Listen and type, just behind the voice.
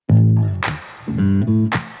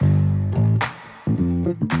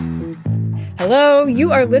Hello,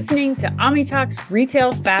 you are listening to OmniTalk's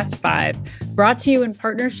Retail Fast 5, brought to you in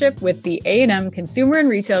partnership with the A&M Consumer and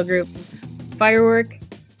Retail Group, Firework,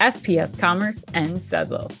 SPS Commerce, and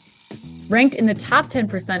Sezzle. Ranked in the top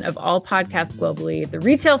 10% of all podcasts globally, the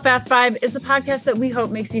Retail Fast 5 is the podcast that we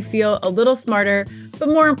hope makes you feel a little smarter, but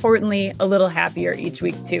more importantly, a little happier each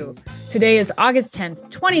week too. Today is August 10th,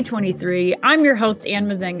 2023. I'm your host, Ann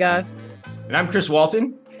Mazenga. And I'm Chris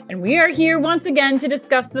Walton. And we are here once again to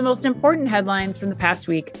discuss the most important headlines from the past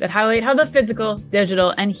week that highlight how the physical,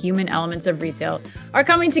 digital, and human elements of retail are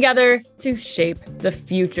coming together to shape the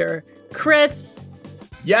future. Chris.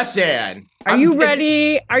 Yes, Ann. Are you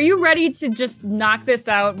ready? Are you ready to just knock this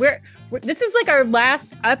out? This is like our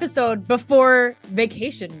last episode before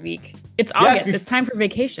vacation week. It's August. It's time for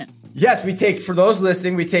vacation. Yes, for those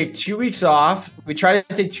listening, we take 2 weeks off. We try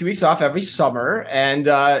to take 2 weeks off every summer. And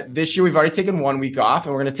this year we've already taken 1 week off,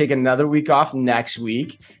 and we're going to take another week off next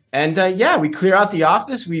week. And we clear out the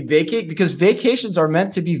office, we vacate, because vacations are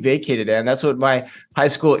meant to be vacated. And that's what my high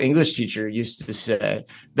school English teacher used to say.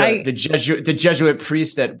 The Jesuit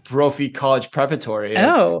priest at Brophy College Preparatory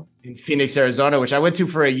in Phoenix, Arizona, which I went to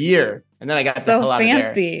for a year. And then I got the hell out of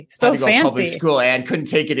there. So fancy. Public school and couldn't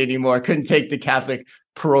take it anymore. Couldn't take the Catholic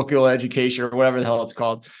parochial education or whatever the hell it's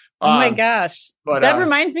called. Oh my gosh. But that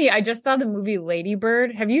reminds me, I just saw the movie Lady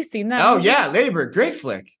Bird. Have you seen that movie? Yeah, Lady Bird. Great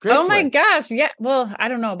flick. My gosh. Yeah. Well, I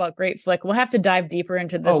don't know about great flick. We'll have to dive deeper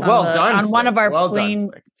into this on one of our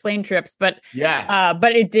plane trips. But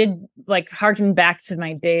but it did harken back to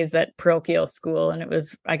my days at parochial school. And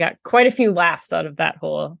I got quite a few laughs out of that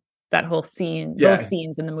whole scene, those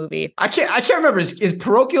scenes in the movie. I can't remember. Is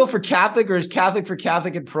parochial for Catholic, or is Catholic for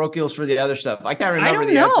Catholic and parochials for the other stuff? I can't remember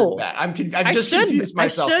the answer to that. I've just confused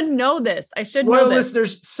myself. I should know this. Loyal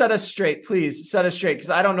listeners, set us straight, please. Set us straight, because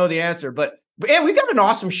I don't know the answer. But we've got an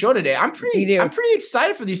awesome show today. I'm pretty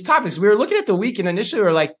excited for these topics. We were looking at the week, and initially we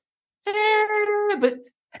were like, but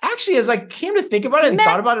actually, as I came to think about it and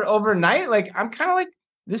thought about it overnight, I'm kind of like,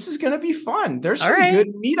 this is going to be fun. There's some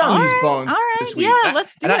good meat on these bones this week. Yeah,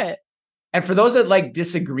 let's do it. And for those that like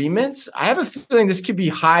disagreements, I have a feeling this could be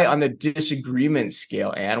high on the disagreement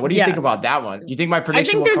scale. Ann, what do you think about that one? Do you think my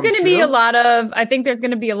prediction will come true? I think there's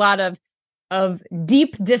going to be a lot of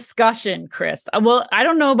deep discussion, Chris. Well, I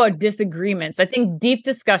don't know about disagreements. I think deep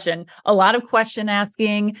discussion, a lot of question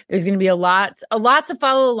asking. There's going to be a lot to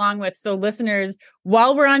follow along with. So listeners,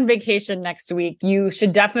 while we're on vacation next week, you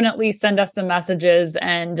should definitely send us some messages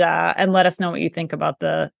and let us know what you think about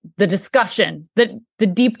the discussion, the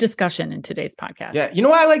deep discussion in today's podcast. Yeah. You know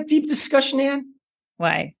why I like deep discussion, Ann?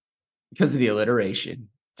 Why? Because of the alliteration.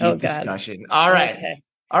 Deep discussion. All right. Okay.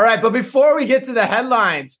 All right, but before we get to the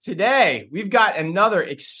headlines today, we've got another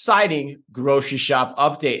exciting grocery shop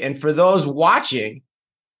update. And for those watching,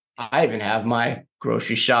 I even have my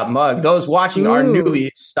grocery shop mug. Those watching our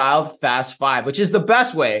newly styled Fast 5, which is the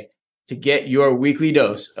best way to get your weekly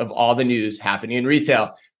dose of all the news happening in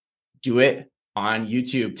retail. Do it on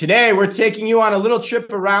YouTube. Today, we're taking you on a little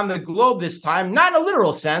trip around the globe this time, not in a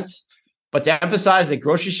literal sense, but to emphasize that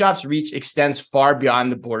grocery shops' reach extends far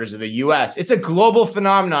beyond the borders of the U.S. It's a global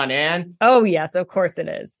phenomenon, Ann. Oh, yes, of course it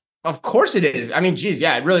is. Of course it is. I mean, geez,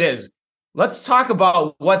 yeah, it really is. Let's talk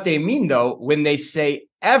about what they mean, though, when they say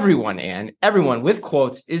everyone, Ann, everyone with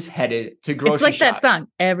quotes is headed to grocery shops. It's like that song,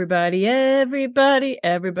 everybody, everybody,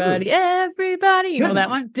 everybody, everybody. You know that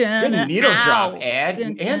one? Good needle drop,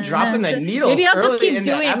 Ann. Ann dropping the needles. Maybe I'll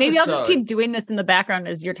just keep doing this in the background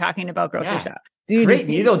as you're talking about grocery shop. Great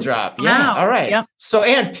needle drop. Yeah. Wow. All right. Yep. So,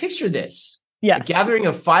 Ann, picture this. Yes. A gathering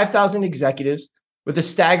of 5,000 executives with a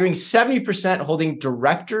staggering 70% holding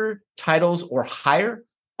director titles or higher,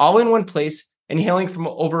 all in one place, and hailing from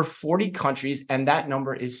over 40 countries. And that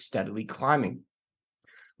number is steadily climbing.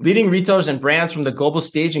 Leading retailers and brands from the global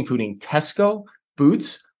stage, including Tesco,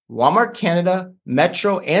 Boots, Walmart Canada,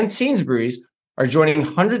 Metro, and Sainsbury's, are joining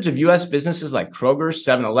hundreds of U.S. businesses like Kroger,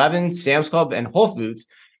 7-Eleven, Sam's Club, and Whole Foods,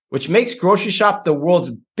 which makes Grocery Shop the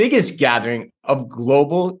world's biggest gathering of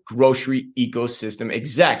global grocery ecosystem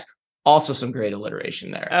execs. Also some great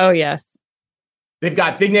alliteration there. Oh, yes. They've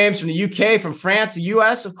got big names from the UK, from France, the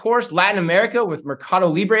US, of course, Latin America with Mercado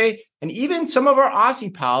Libre, and even some of our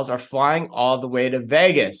Aussie pals are flying all the way to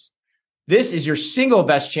Vegas. This is your single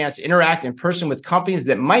best chance to interact in person with companies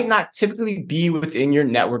that might not typically be within your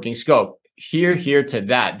networking scope. Here to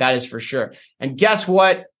that. That is for sure. And guess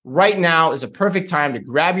what? Right now is a perfect time to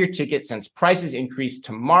grab your ticket since prices increase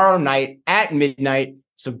tomorrow night at midnight.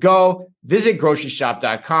 So go visit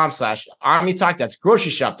groceryshop.com/OmniTalk. That's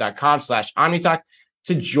groceryshop.com/OmniTalk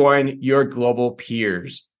to join your global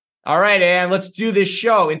peers. All right, and let's do this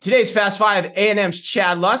show. In today's Fast Five, A&M's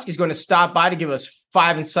Chad Lusk is going to stop by to give us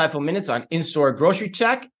 5 insightful minutes on in-store grocery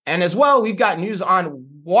tech. And as well, we've got news on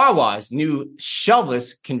Wawa's new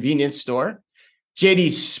Shelfless convenience store,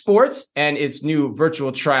 JD Sports and its new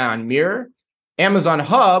virtual try-on mirror, Amazon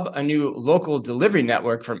Hub, a new local delivery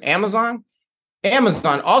network from Amazon.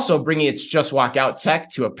 Amazon also bringing its Just Walk Out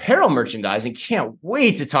tech to apparel merchandising. Can't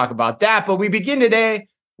wait to talk about that. But we begin today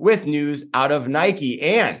with news out of Nike.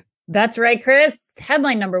 And that's right, Chris.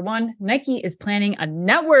 Headline number one, Nike is planning a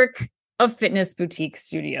network of fitness boutique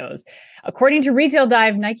studios. According to Retail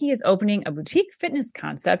Dive, Nike is opening a boutique fitness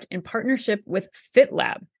concept in partnership with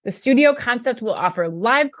FitLab. The studio concept will offer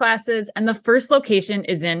live classes, and the first location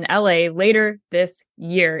is in LA later this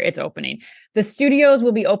year. It's opening. The studios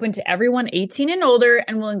will be open to everyone 18 and older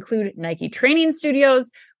and will include Nike training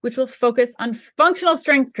studios, which will focus on functional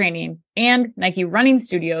strength training, and Nike running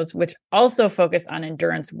studios, which also focus on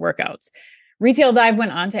endurance workouts. Retail Dive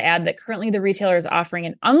went on to add that currently the retailer is offering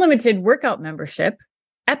an unlimited workout membership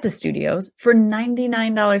at the studios for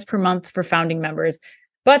 $99 per month for founding members.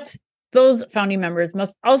 But those founding members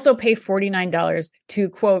must also pay $49 to,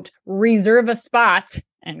 quote, reserve a spot,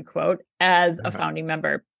 end quote, as a founding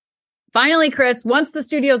member. Finally, Chris, once the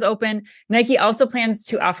studios open, Nike also plans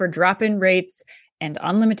to offer drop-in rates and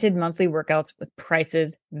unlimited monthly workouts with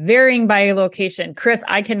prices varying by location. Chris,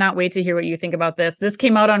 I cannot wait to hear what you think about this. This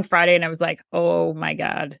came out on Friday, and I was like, oh my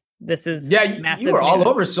God, this is massive. You were news. all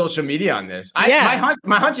over social media on this.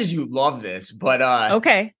 My hunch is you love this, but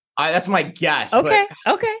okay, that's my guess. Okay.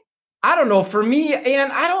 I don't know. For me,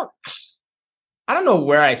 and I don't know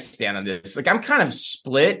where I stand on this. Like, I'm kind of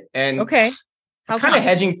split, and okay, I'm kind of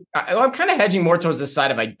hedging more towards the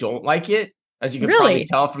side of I don't like it. As you can probably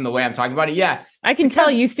tell from the way I'm talking about it. Yeah. I can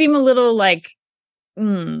tell you seem a little like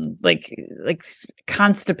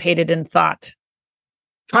constipated in thought.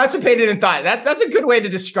 Constipated in thought. That's a good way to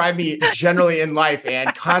describe me generally in life,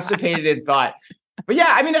 and constipated in thought. But yeah,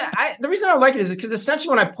 I mean, the reason I don't like it is because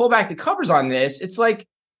essentially when I pull back the covers on this, it's like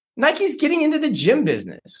Nike's getting into the gym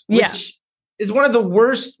business, which is one of the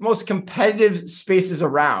worst, most competitive spaces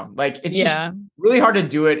around. Like, it's just really hard to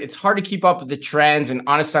do it. It's hard to keep up with the trends and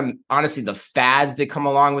honestly the fads that come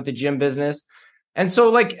along with the gym business. And so,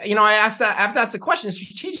 like, you know, I have to ask the question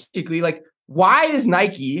strategically, like, why is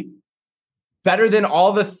Nike better than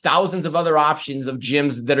all the thousands of other options of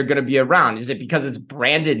gyms that are going to be around? Is it because it's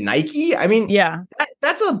branded Nike? I mean,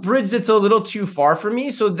 that's a bridge that's a little too far for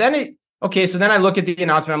me. So then I look at the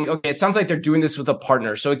announcement. I'm like, okay, it sounds like they're doing this with a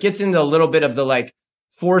partner. So it gets into a little bit of the like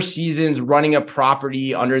Four Seasons running a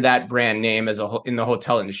property under that brand name in the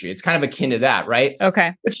hotel industry. It's kind of akin to that, right?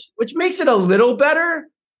 Okay. Which makes it a little better,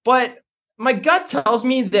 but my gut tells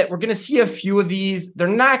me that we're going to see a few of these. They're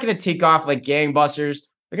not going to take off like gangbusters.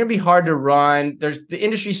 They're going to be hard to run. The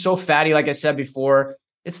industry's so fatty, like I said before.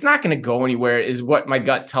 It's not going to go anywhere, is what my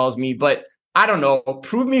gut tells me. But I don't know.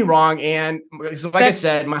 Prove me wrong. And so, like I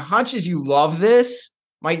said, my hunch is you love this.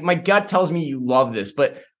 My gut tells me you love this,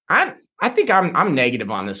 but I think I'm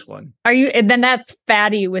negative on this one. Are you? And then that's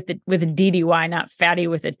fatty with a DDY, not fatty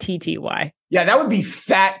with a TTY. Yeah, that would be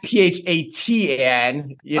fat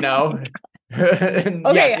PHATN. You know. Okay.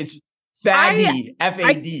 Yes, it's fatty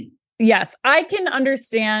FAD. Yes, I can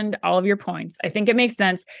understand all of your points. I think it makes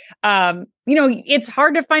sense. It's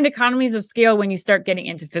hard to find economies of scale when you start getting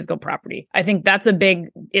into physical property. I think that's a big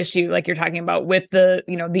issue, like you're talking about with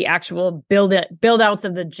the actual build outs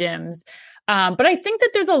of the gyms. But I think that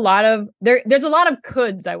there's a lot of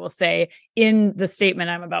coulds, I will say, in the statement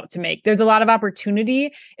I'm about to make. There's a lot of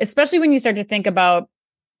opportunity, especially when you start to think about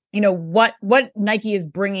what Nike is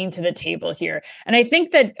bringing to the table here. And I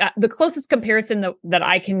think that the closest comparison that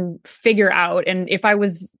I can figure out, and if I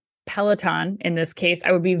was Peloton in this case,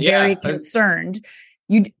 I would be very concerned.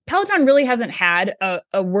 Peloton really hasn't had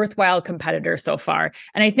a worthwhile competitor so far.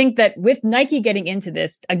 And I think that with Nike getting into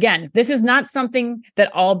this, again, this is not something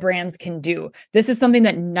that all brands can do. This is something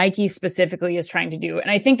that Nike specifically is trying to do.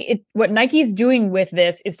 And I think what Nike's doing with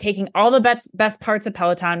this is taking all the best parts of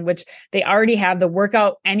Peloton, which they already have, the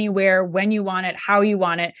workout anywhere, when you want it, how you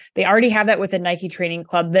want it. They already have that with the Nike Training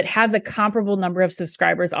Club that has a comparable number of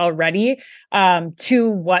subscribers already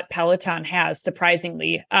to what Peloton has,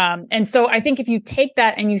 surprisingly. And so I think if you take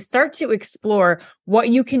that and you start to explore what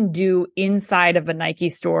you can do inside of a Nike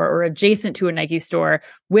store or adjacent to a Nike store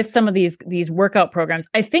with some of these workout programs,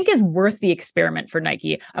 I think is worth the experiment for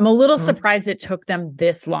Nike. I'm a little surprised it took them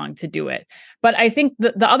this long to do it. But I think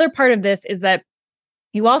the other part of this is that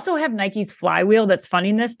You also have Nike's flywheel that's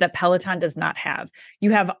funding this that Peloton does not have.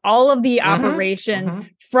 You have all of the operations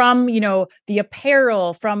from, the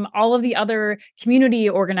apparel, from all of the other community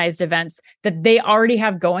organized events that they already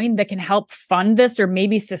have going that can help fund this or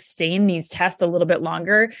maybe sustain these tests a little bit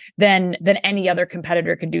longer than any other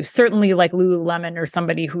competitor could do. Certainly like Lululemon or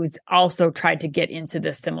somebody who's also tried to get into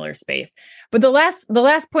this similar space. But the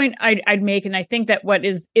last point I'd make, and I think that what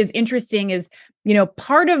is interesting is,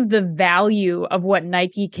 part of the value of what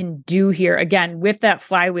Nike can do here, again, with that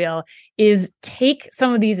flywheel, is take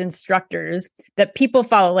some of these instructors that people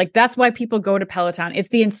follow. Like, that's why people go to Peloton. It's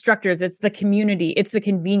the instructors, it's the community, it's the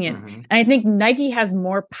convenience. And I think Nike has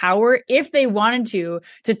more power if they wanted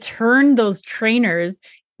to turn those trainers,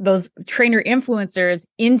 those trainer influencers,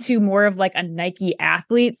 into more of like a Nike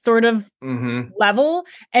athlete sort of level.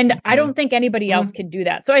 And I don't think anybody else can do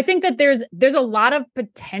that. So I think that there's a lot of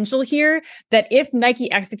potential here that if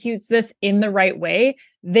Nike executes this in the right way,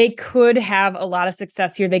 they could have a lot of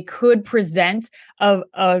success here. They could present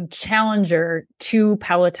a challenger to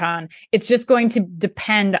Peloton. It's just going to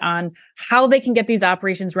depend on how they can get these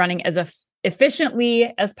operations running as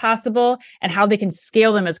efficiently as possible and how they can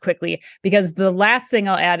scale them as quickly. Because the last thing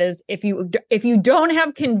I'll add is if you don't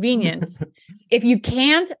have convenience, if you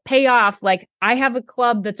can't pay off, like I have a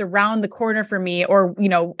club that's around the corner for me, or,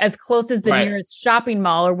 as close as the nearest shopping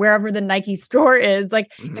mall or wherever the Nike store is,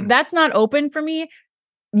 like if that's not open for me,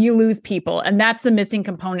 you lose people. And that's the missing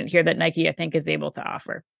component here that Nike, I think, is able to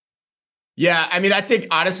offer. Yeah, I mean, I think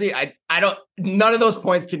honestly, none of those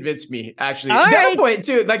points convinced me, actually. All the right. other point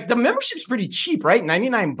too, like the membership's pretty cheap, right?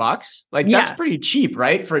 $99. Like that's pretty cheap,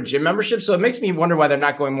 right? For a gym membership. So it makes me wonder why they're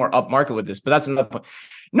not going more up market with this, but that's another point.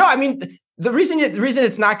 No, I mean, the reason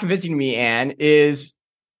it's not convincing me, Anne, is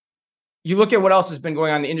you look at what else has been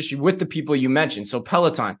going on in the industry with the people you mentioned. So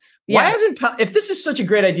Peloton, why hasn't, if this is such a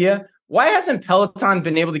great idea, why hasn't Peloton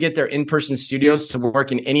been able to get their in-person studios to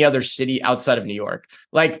work in any other city outside of New York?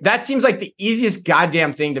 Like that seems like the easiest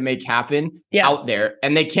goddamn thing to make happen out there,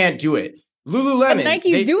 and they can't do it. Lululemon, but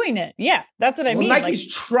Nike's doing it. Yeah, that's what I mean.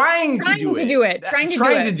 Nike's trying to do it. Trying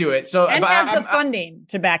to do it. So and has the funding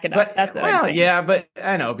to back it up. But, that's what I'm saying. Yeah, but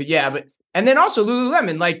I know, and then also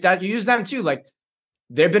Lululemon, like that, you use them too. Like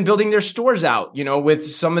they've been building their stores out, with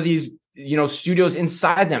some of these, studios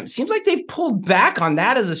inside them. Seems like they've pulled back on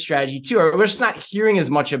that as a strategy too, or we're just not hearing as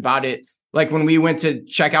much about it. Like when we went to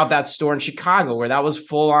check out that store in Chicago, where that was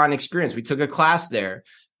full on experience. We took a class there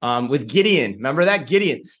with Gideon. Remember that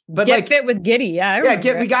Gideon? But Get fit with Giddy. Yeah.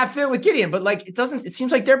 We got fit with Gideon, but like, it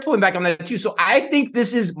seems like they're pulling back on that too. So I think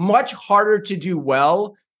this is much harder to do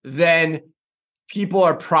well than people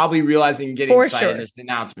are probably realizing and getting excited in this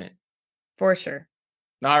announcement. For sure.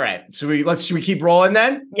 All right. So should we keep rolling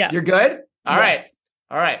then? Yes. You're good? All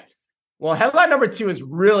right. Well, headline number 2 is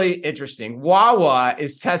really interesting. Wawa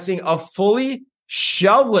is testing a fully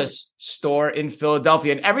shelfless store in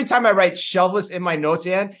Philadelphia. And every time I write shelfless in my notes,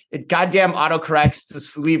 Ann, it goddamn autocorrects to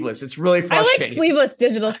sleeveless. It's really frustrating. I like sleeveless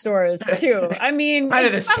digital stores too. I mean, it's kind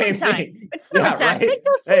of the same thing. It's summertime. Right? Take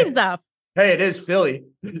those sleeves off. Hey, it is Philly.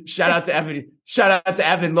 Shout out to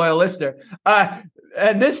Evan, loyal listener.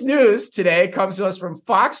 And this news today comes to us from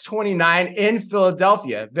Fox 29 in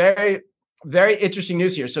Philadelphia. Very, very interesting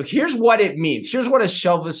news here. So here's what it means. Here's what a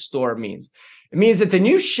shelfless store means. It means that the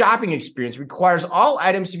new shopping experience requires all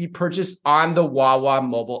items to be purchased on the Wawa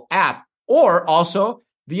mobile app, or also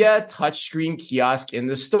via touchscreen kiosk in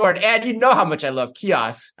the store. And you know how much I love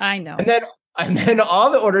kiosks. I know. And then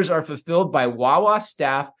all the orders are fulfilled by Wawa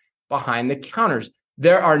staff behind the counters.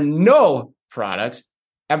 There are no products,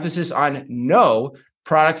 emphasis on no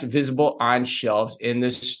products, visible on shelves in the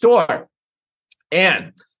store.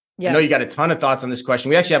 And I know you got a ton of thoughts on this question.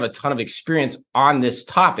 We actually have a ton of experience on this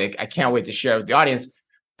topic. I can't wait to share with the audience.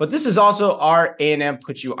 But this is also our A&M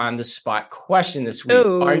put you on the spot question this week.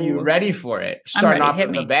 Ooh. Are you ready for it? Starting off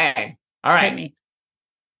with a bang. All right. Hit me.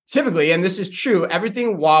 Typically, and this is true,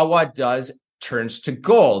 everything Wawa does turns to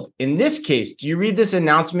gold. In this case, do you read this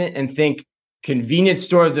announcement and think convenience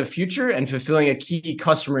store of the future and fulfilling a key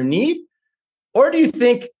customer need? Or do you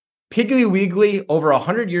think Piggly Wiggly over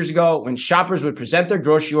 100 years ago when shoppers would present their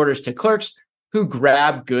grocery orders to clerks who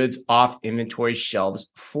grab goods off inventory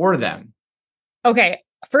shelves for them? Okay.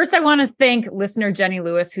 First, I want to thank listener Jenny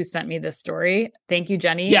Lewis, who sent me this story. Thank you,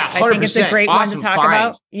 Jenny. Yeah, 100%. I think it's a great one to talk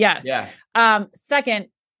about. Yes. Yeah. Second,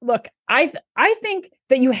 look, I think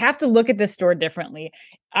that you have to look at this store differently.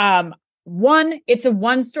 One, it's a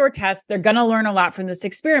one store test. They're going to learn a lot from this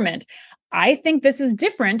experiment. I think this is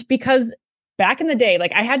different because back in the day,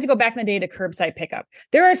 like I had to go back in the day to curbside pickup.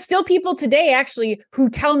 There are still people today actually who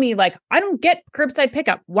tell me like, I don't get curbside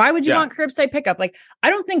pickup. Why would you want curbside pickup? Like, I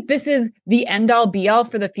don't think this is the end all be all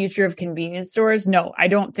for the future of convenience stores. No, I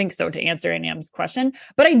don't think so, to answer Anam's question.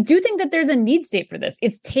 But I do think that there's a need state for this.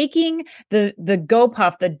 It's taking the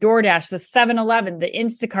GoPuff, the DoorDash, the 7-Eleven, the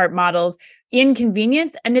Instacart models in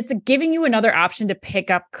convenience, and it's giving you another option to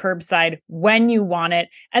pick up curbside when you want it.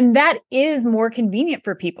 And that is more convenient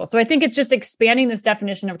for people. So I think it's just expanding this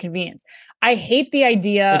definition of convenience. I hate the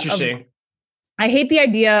idea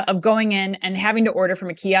of going in and having to order from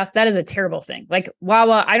a kiosk. That is a terrible thing. Like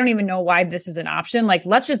Wawa, I don't even know why this is an option. Like,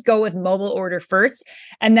 let's just go with mobile order first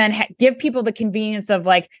and then give people the convenience of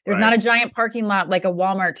like, there's not a giant parking lot like a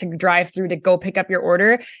Walmart to drive through to go pick up your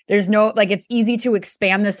order. There's no, like, it's easy to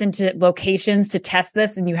expand this into locations to test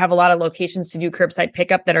this. And you have a lot of locations to do curbside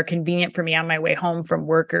pickup that are convenient for me on my way home from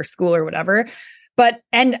work or school or whatever. But,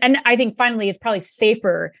 and I think finally, it's probably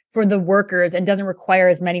safer for the workers and doesn't require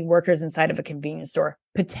as many workers inside of a convenience store,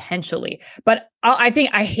 potentially. But I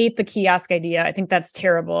hate the kiosk idea. I think that's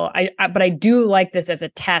terrible. But I do like this as a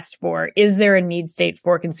test for, is there a need state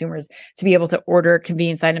for consumers to be able to order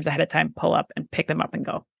convenience items ahead of time, pull up and pick them up and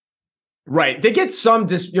go? Right. They get some,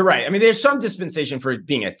 you're right. I mean, there's some dispensation for it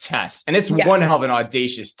being a test, and it's one hell of an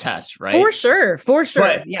audacious test, right? For sure.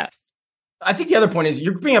 But yes. I think the other point is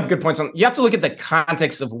you're bringing up good points on, you have to look at the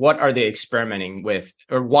context of what are they experimenting with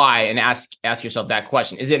or why, and ask yourself that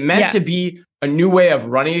question. Is it meant to be a new way of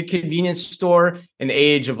running a convenience store in the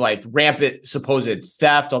age of like rampant supposed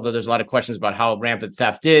theft? Although there's a lot of questions about how rampant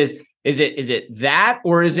theft is. Is it that,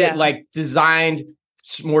 or is it like designed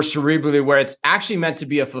more cerebrally where it's actually meant to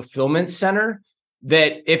be a fulfillment center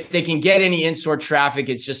that if they can get any in-store traffic,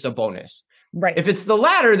 it's just a bonus. Right. If it's the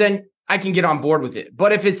latter, then I can get on board with it.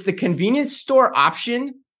 But if it's the convenience store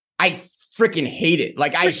option, I freaking hate it.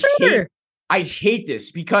 Like I hate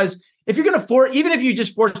this, because if you're going to even if you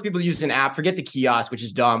just force people to use an app, forget the kiosk, which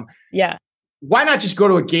is dumb. Yeah. Why not just go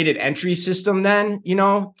to a gated entry system then,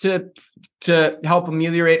 to help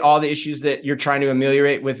ameliorate all the issues that you're trying to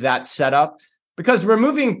ameliorate with that setup? Because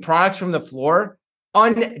removing products from the floor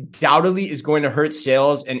undoubtedly is going to hurt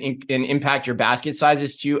sales and impact your basket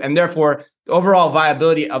sizes too. And therefore, the overall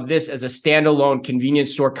viability of this as a standalone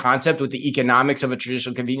convenience store concept with the economics of a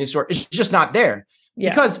traditional convenience store is just not there. Yeah.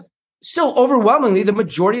 Because still overwhelmingly, the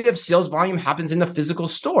majority of sales volume happens in the physical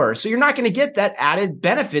store. So you're not going to get that added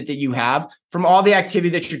benefit that you have from all the activity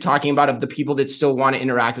that you're talking about of the people that still want to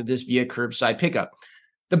interact with this via curbside pickup.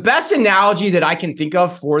 The best analogy that I can think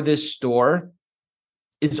of for this store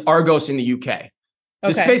is Argos in the UK.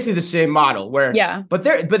 It's basically the same model but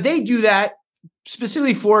they do that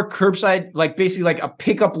specifically for curbside, like basically like a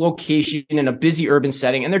pickup location in a busy urban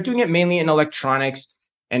setting. And they're doing it mainly in electronics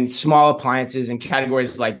and small appliances and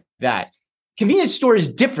categories like that. Convenience store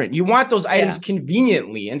is different. You want those items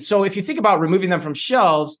conveniently. And so if you think about removing them from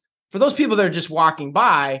shelves, for those people that are just walking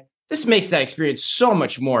by, this makes that experience so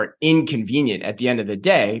much more inconvenient at the end of the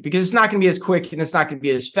day, because it's not going to be as quick and it's not going to be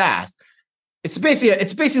as fast. It's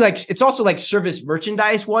basically like, it's also like service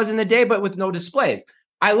merchandise was in the day, but with no displays.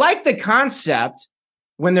 I like the concept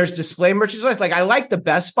when there's display merchandise. Like I like the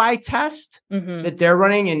Best Buy test that they're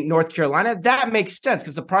running in North Carolina. That makes sense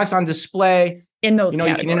because the price on display in those,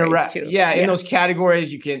 you can interact. Too. Yeah, in those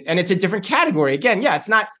categories you can, and it's a different category. Again, it's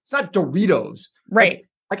not Doritos. Right.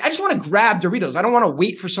 Like I just want to grab Doritos. I don't want to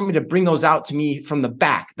wait for somebody to bring those out to me from the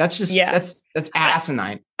back. That's just that's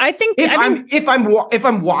asinine. I think if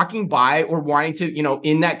I'm walking by or wanting to,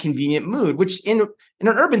 in that convenient mood, which in an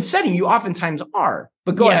urban setting you oftentimes are.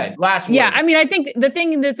 But go ahead. Last word. Yeah, I mean, I think the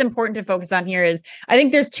thing that's important to focus on here is I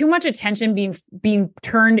think there's too much attention being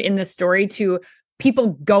turned in the story to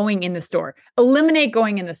people going in the store. Eliminate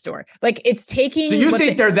going in the store. Like it's taking. So you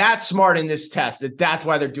think they're that smart in this test that's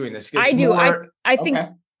why they're doing this? I do.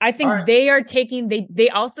 I think they are taking, they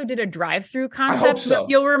also did a drive-through concept that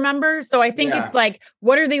you'll remember. So I think it's like,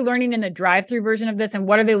 what are they learning in the drive-through version of this? And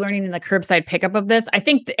what are they learning in the curbside pickup of this? I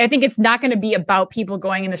think it's not going to be about people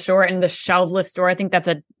going in the store and the shelfless store. I think that's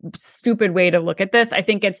a stupid way to look at this. I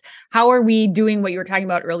think it's how are we doing what you were talking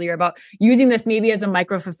about earlier about using this maybe as a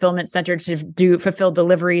micro fulfillment center to fulfill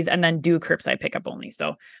deliveries and then do curbside pickup only.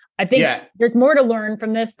 So I think there's more to learn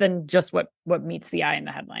from this than just what meets the eye in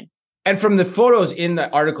the headline. And from the photos in the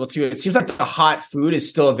article too, it seems like the hot food is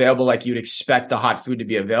still available like you'd expect the hot food to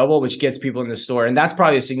be available, which gets people in the store. And that's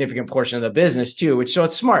probably a significant portion of the business too, so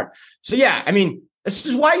it's smart. So I mean, this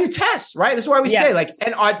is why you test, right? This is why we say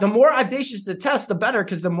the more audacious the test, the better,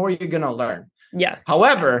 because the more you're going to learn. Yes.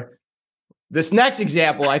 However, this next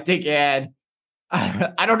example, I think, Ann,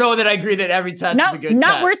 I don't know that I agree that every test is a good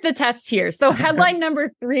not test. worth the test here. So headline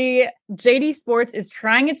number 3, JD Sports is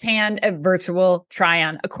trying its hand at virtual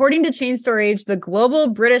try-on. According to Chain Store Age, the global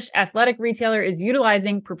British athletic retailer is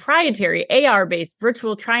utilizing proprietary AR-based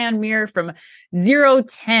virtual try-on mirror from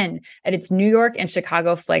 010 at its New York and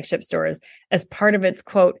Chicago flagship stores as part of its,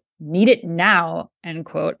 quote, "Need It Now," end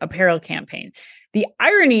quote, apparel campaign. The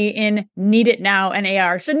irony in "Need It Now" and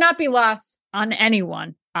AR should not be lost on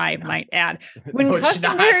anyone, I might add. When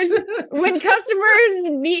customers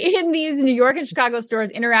in these New York and Chicago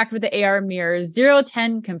stores interact with the AR mirrors,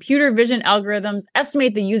 010 computer vision algorithms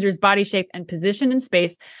estimate the user's body shape and position in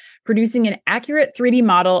space, producing an accurate 3D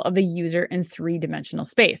model of the user in 3-dimensional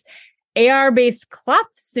space. AR-based cloth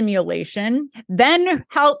simulation then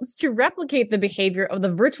helps to replicate the behavior of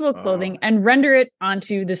the virtual clothing and render it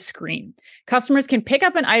onto the screen. Customers can pick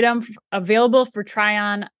up an item available for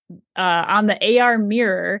try-on on the AR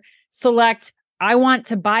mirror, select, "I want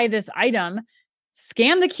to buy this item,"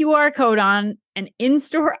 scan the QR code on an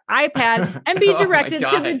in-store iPad, and be directed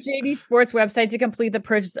to the JD Sports website to complete the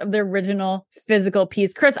purchase of the original physical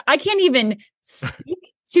piece. Chris, I can't even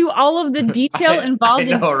speak to all of the detail involved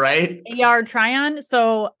in AR try-on,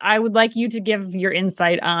 so I would like you to give your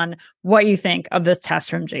insight on what you think of this test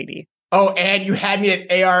from JD. Oh, and you had me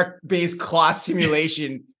at AR-based cloth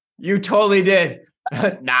simulation. You totally did.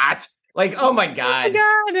 Not. Like, oh my God.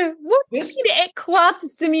 Oh my God. What is a cloth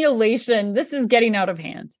simulation? This is getting out of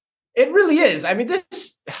hand. It really is. I mean,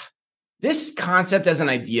 this concept as an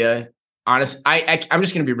idea, I'm just going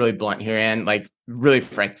to be really blunt here and like really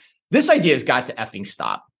frank. This idea has got to effing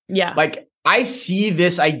stop. Yeah. Like I see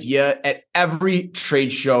this idea at every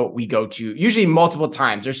trade show we go to, usually multiple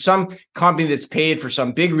times. There's some company that's paid for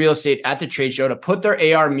some big real estate at the trade show to put their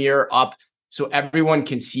AR mirror up so everyone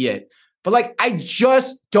can see it. But like, I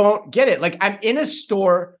just don't get it. Like I'm in a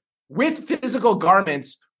store with physical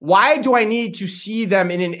garments. Why do I need to see them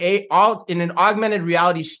in an augmented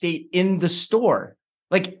reality state in the store?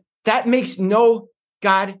 Like that makes no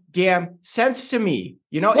goddamn sense to me.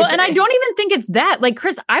 You know, well, and I don't even think it's that. Like,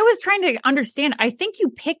 Chris, I was trying to understand. I think you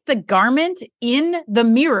pick the garment in the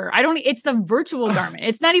mirror. It's a virtual garment.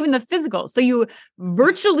 It's not even the physical. So you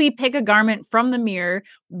virtually pick a garment from the mirror.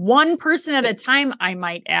 One person at a time, I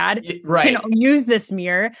might add, can use this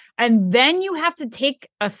mirror. And then you have to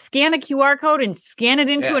scan a QR code and scan it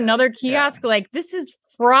into another kiosk. Like, this is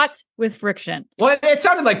fraught with friction. Well, it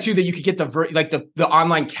sounded like too that you could get the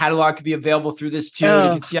online catalog could be available through this too. You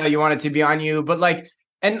can see how you want it to be on you. But like,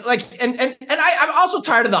 and I'm also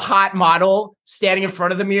tired of the hot model standing in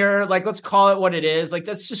front of the mirror. Like, let's call it what it is. Like,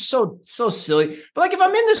 that's just so silly. But like, if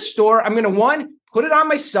I'm in the store, I'm going to put it on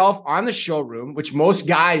myself on the showroom, which most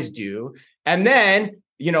guys do. And then,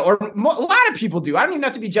 you know, a lot of people do. I don't even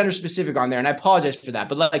have to be gender specific on there. And I apologize for that.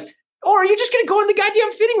 But like, or are you just going to go in the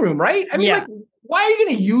goddamn fitting room, right? I mean, like, why are you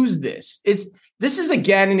going to use this? This is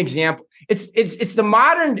again an example. It's the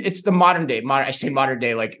modern day. I say modern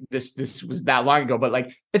day like this was that long ago, but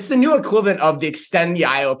like it's the new equivalent of the extend the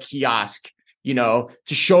aisle kiosk, you know,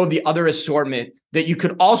 to show the other assortment that you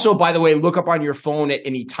could also, by the way, look up on your phone at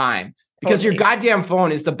any time because your goddamn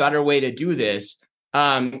phone is the better way to do this.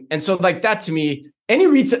 And so like that to me,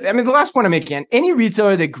 the last point I'm making, any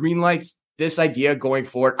retailer that greenlights this idea going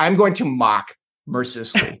forward, I'm going to mock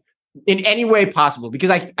mercilessly. In any way possible, because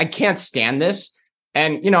I can't stand this.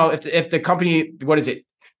 And, you know, if the company, what is it?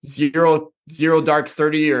 0 dark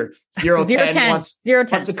 30 or 010 wants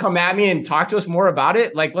to come at me and talk to us more about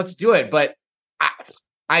it, like, let's do it. But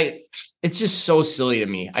it's just so silly to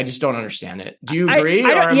me. I just don't understand it. Do you agree?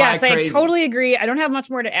 I totally agree. I don't have much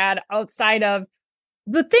more to add outside of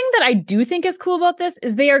the thing that I do think is cool about this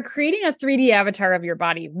is they are creating a 3D avatar of your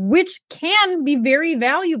body, which can be very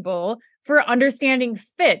valuable for understanding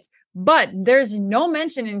fit. But there's no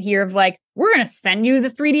mention in here of like, we're going to send you the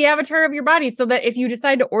 3D avatar of your body so that if you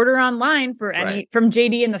decide to order online from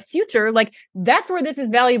JD in the future, like that's where this is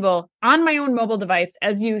valuable on my own mobile device,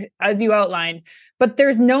 as you outlined. But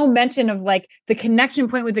there's no mention of like the connection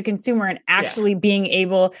point with the consumer and actually being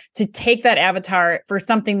able to take that avatar for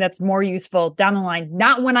something that's more useful down the line,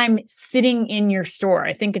 not when I'm sitting in your store.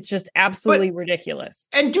 I think it's just absolutely ridiculous.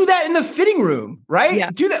 And do that in the fitting room, right?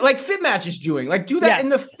 Yeah. Do that like Fit Match is doing. Like do that in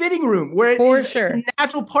the fitting room where it is a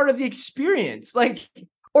natural part of the experience. Like,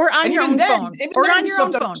 or on your own phone. Or on your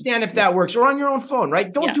own phone. Understand if that works. Or on your own phone,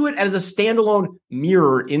 right? Don't do it as a standalone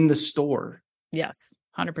mirror in the store. Yes,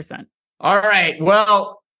 100%. All right.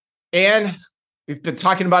 Well, Anne, we've been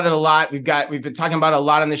talking about it a lot. We've been talking about it a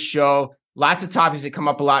lot on the show. Lots of topics that come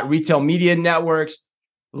up a lot. Retail media networks,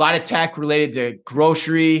 a lot of tech related to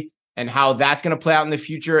grocery and how that's going to play out in the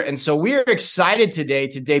future. And so we are excited today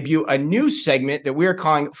to debut a new segment that we are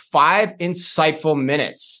calling 5 Insightful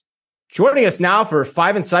Minutes. Joining us now for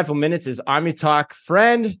 5 Insightful Minutes is OmniTalk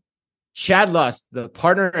friend Chad Lust, the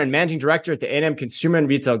partner and managing director at the A&M Consumer and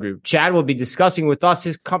Retail Group. Chad will be discussing with us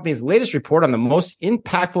his company's latest report on the most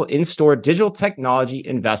impactful in-store digital technology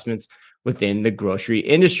investments within the grocery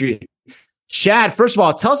industry. Chad, first of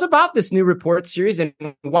all, tell us about this new report series and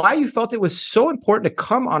why you felt it was so important to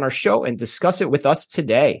come on our show and discuss it with us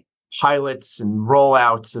today. Pilots and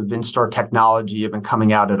rollouts of in-store technology have been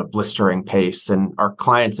coming out at a blistering pace, and our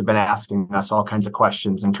clients have been asking us all kinds of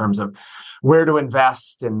questions in terms of where to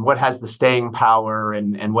invest and what has the staying power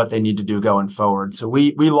and what they need to do going forward. So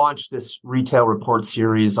we launched this retail report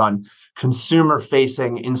series on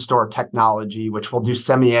consumer-facing in-store technology, which we'll do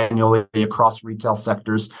semi-annually across retail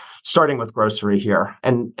sectors, starting with grocery here.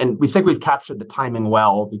 And we think we've captured the timing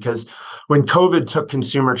well, because when COVID took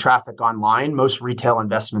consumer traffic online, most retail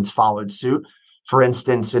investments followed suit. For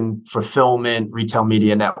instance, in fulfillment, retail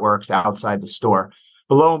media networks outside the store.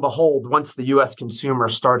 But lo and behold, once the U.S. consumer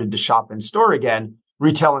started to shop in store again,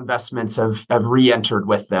 retail investments have re-entered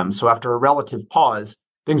with them. So after a relative pause,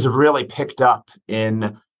 things have really picked up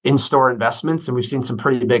in-store investments, and we've seen some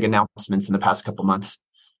pretty big announcements in the past couple months.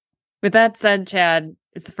 With that said, Chad,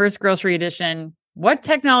 it's the first grocery edition. What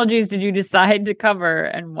technologies did you decide to cover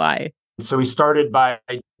and why? So we started by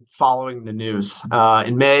following the news.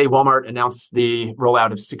 In May, Walmart announced the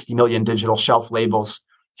rollout of 60 million digital shelf labels.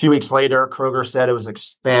 A few weeks later, Kroger said it was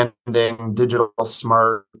expanding digital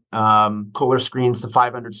smart cooler screens to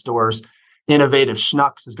 500 stores. Innovative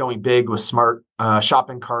Schnucks is going big with smart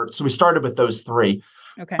shopping carts. So we started with those three.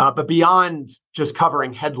 Okay. But beyond just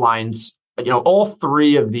covering headlines, all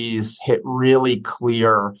three of these hit really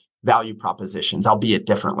clear value propositions, albeit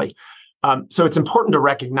differently. So it's important to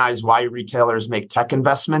recognize why retailers make tech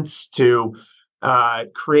investments: to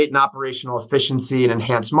create an operational efficiency and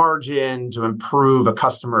enhance margin, to improve a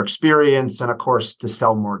customer experience, and of course, to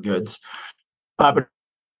sell more goods. But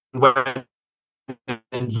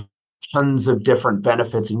tons of different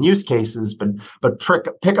benefits and use cases, but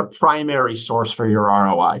pick a primary source for your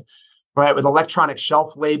ROI. Right? With electronic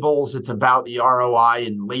shelf labels, it's about the ROI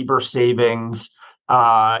and labor savings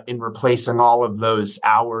in replacing all of those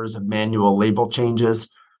hours of manual label changes.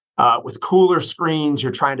 With cooler screens,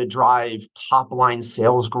 you're trying to drive top-line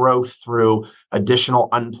sales growth through additional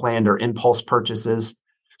unplanned or impulse purchases.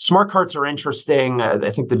 Smart carts are interesting. I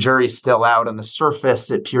think the jury's still out. On the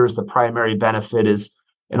surface, it appears the primary benefit is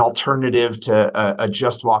an alternative to a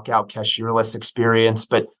just walk-out cashierless experience.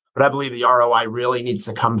 But I believe the ROI really needs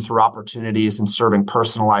to come through opportunities in serving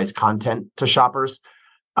personalized content to shoppers.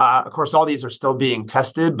 Of course, all these are still being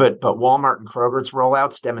tested, but Walmart and Kroger's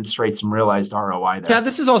rollouts demonstrate some realized ROI there. Yeah,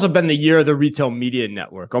 this has also been the year of the retail media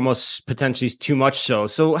network, almost potentially too much so.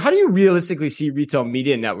 So how do you realistically see retail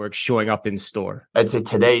media networks showing up in store? I'd say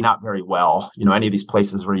today, not very well. Any of these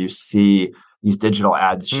places where you see these digital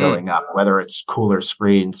ads showing up, whether it's cooler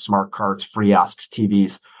screens, smart carts, kiosks,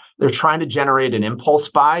 TVs, they're trying to generate an impulse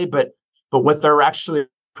buy, but what they're actually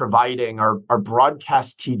providing are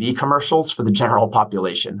broadcast TV commercials for the general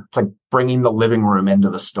population. It's like bringing the living room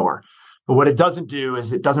into the store. But what it doesn't do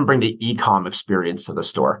is it doesn't bring the e-com experience to the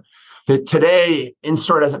store. Today,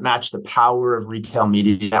 in-store doesn't match the power of retail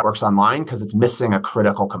media networks online because it's missing a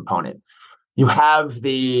critical component. You have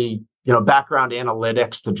the background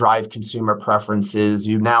analytics to drive consumer preferences.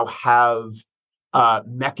 You now have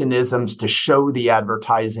mechanisms to show the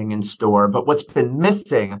advertising in store. But what's been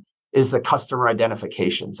missing is the customer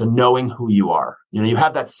identification. So knowing who you are. You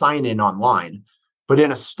have that sign in online, but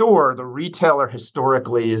in a store, the retailer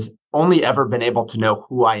historically has only ever been able to know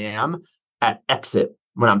who I am at exit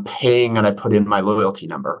when I'm paying and I put in my loyalty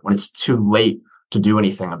number, when it's too late to do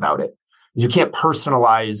anything about it. You can't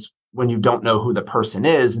personalize when you don't know who the person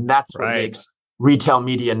is. And that's what makes retail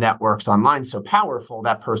media networks online so powerful,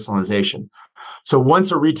 that personalization. So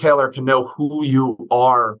once a retailer can know who you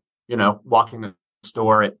are, walking the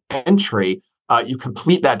store at entry, you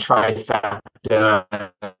complete that trifecta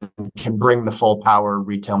and can bring the full power of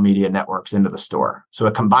retail media networks into the store. So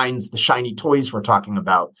it combines the shiny toys we're talking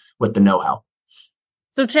about with the know-how.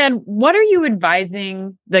 So, Chad, what are you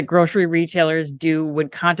advising that grocery retailers do when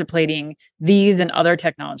contemplating these and other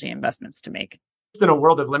technology investments to make? In a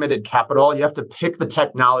world of limited capital, you have to pick the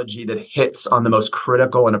technology that hits on the most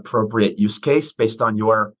critical and appropriate use case based on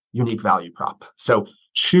your unique value prop. So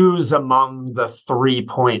choose among the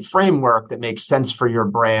 3-point framework that makes sense for your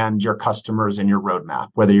brand, your customers, and your roadmap,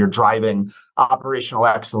 whether you're driving operational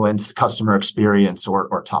excellence, customer experience,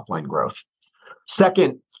 or top-line growth.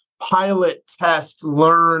 Second, pilot, test,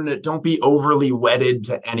 learn. Don't be overly wedded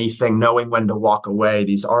to anything, knowing when to walk away.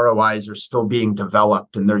 These ROIs are still being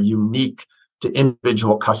developed and they're unique to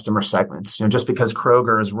individual customer segments. Just because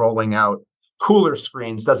Kroger is rolling out cooler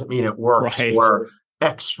screens doesn't mean it works for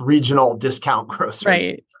X regional discount grocers.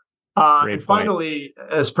 Right. And finally,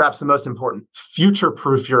 as perhaps the most important,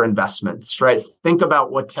 future-proof your investments, right? Think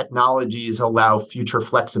about what technologies allow future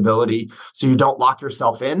flexibility so you don't lock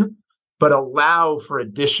yourself in, but allow for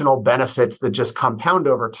additional benefits that just compound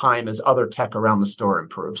over time as other tech around the store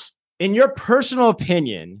improves. In your personal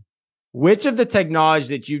opinion, which of the technologies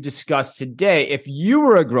that you've discussed today, if you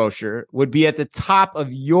were a grocer, would be at the top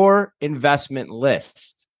of your investment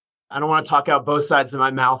list? I don't want to talk out both sides of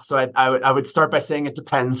my mouth, so I would start by saying it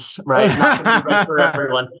depends, right? Not going to be right for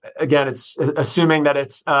everyone. Again, it's assuming that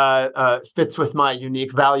it's fits with my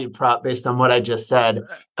unique value prop based on what I just said.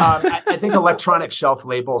 I think electronic shelf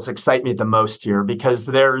labels excite me the most here because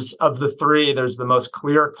of the three, there's the most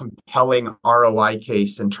clear, compelling ROI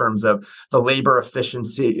case in terms of the labor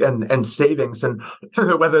efficiency and savings, and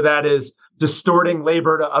whether that is distorting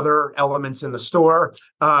labor to other elements in the store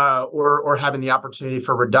or having the opportunity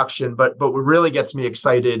for reduction. But what really gets me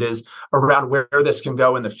excited is around where this can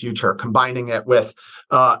go in the future, combining it with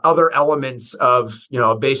other elements of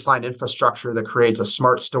a baseline infrastructure that creates a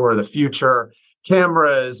smart store of the future.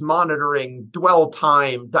 Cameras, monitoring, dwell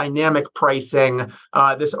time, dynamic pricing.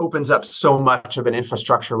 This opens up so much of an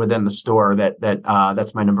infrastructure within the store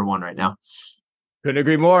that's my number one right now. Couldn't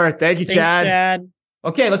agree more. Thank you, Thanks, Chad.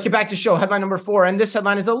 Okay, let's get back to show headline number 4. And this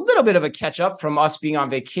headline is a little bit of a catch up from us being on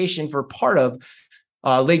vacation for part of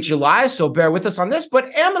late July. So bear with us on this. But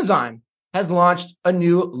Amazon has launched a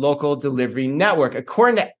new local delivery network.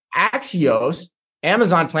 According to Axios,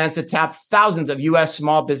 Amazon plans to tap thousands of U.S.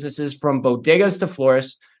 small businesses from bodegas to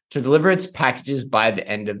florists to deliver its packages by the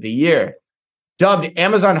end of the year. Dubbed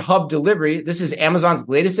Amazon Hub Delivery, this is Amazon's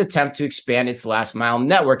latest attempt to expand its last mile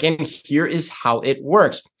network. And here is how it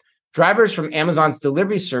works. Drivers from Amazon's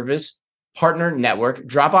delivery service partner network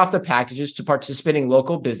drop off the packages to participating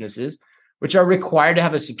local businesses, which are required to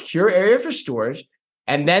have a secure area for storage.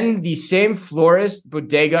 And then the same florists,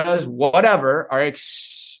 bodegas, whatever, are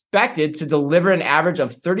expected to deliver an average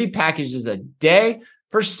of 30 packages a day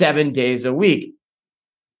for 7 days a week,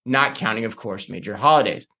 not counting, of course, major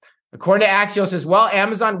holidays. According to Axios as well,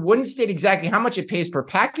 Amazon wouldn't state exactly how much it pays per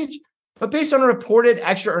package, but based on reported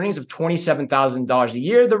extra earnings of $27,000 a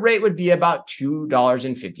year, the rate would be about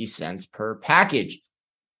 $2.50 per package.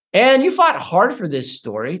 And you fought hard for this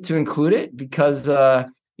story to include it because,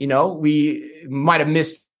 we might have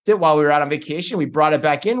missed it while we were out on vacation. We brought it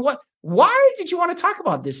back in. Why did you want to talk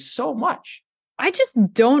about this so much? I just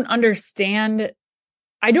don't understand.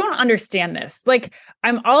 I don't understand this. Like,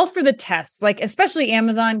 I'm all for the tests, like, especially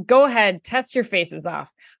Amazon. Go ahead, test your faces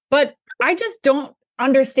off. But I just don't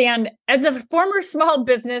understand, as a former small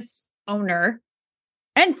business owner,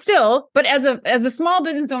 and still, but as a small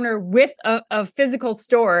business owner with a physical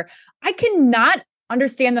store, I cannot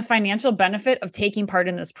understand the financial benefit of taking part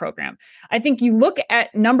in this program. I think you look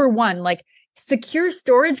at number one, like secure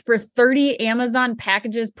storage for 30 Amazon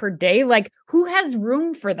packages per day. Like, who has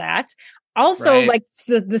room for that? Also, right. Like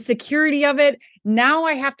the security of it. Now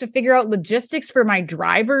I have to figure out logistics for my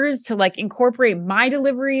drivers to like incorporate my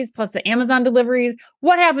deliveries plus the Amazon deliveries.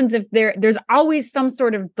 What happens if there's always some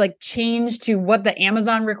sort of like change to what the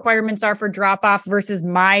Amazon requirements are for drop off versus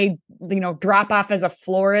my, drop off as a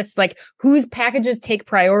florist? Like, whose packages take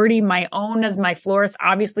priority? My own as my florist.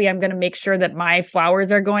 Obviously, I'm going to make sure that my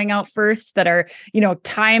flowers are going out first, that are,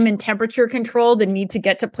 time and temperature controlled and need to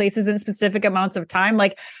get to places in specific amounts of time.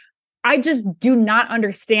 Like, I just do not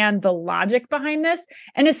understand the logic behind this.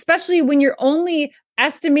 And especially when you're only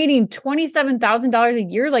estimating $27,000 a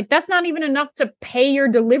year, like that's not even enough to pay your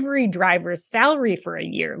delivery driver's salary for a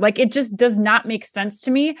year. Like, it just does not make sense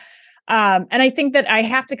to me. And I think that I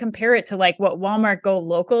have to compare it to like what Walmart Go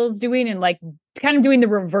Local is doing and like kind of doing the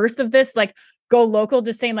reverse of this, like Go Local,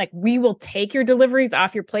 just saying like, we will take your deliveries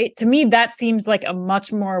off your plate. To me, that seems like a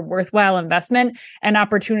much more worthwhile investment and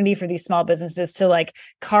opportunity for these small businesses to like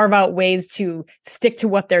carve out ways to stick to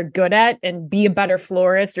what they're good at and be a better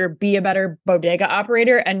florist or be a better bodega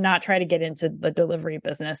operator and not try to get into the delivery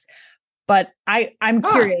business. But I'm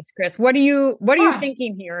curious, Chris, what are you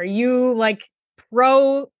thinking here? Are you like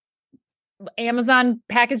pro Amazon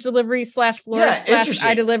package delivery / florist /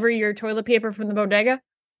 I deliver your toilet paper from the bodega?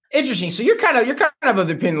 Interesting. So you're kind of of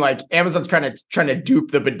the opinion like Amazon's kind of trying to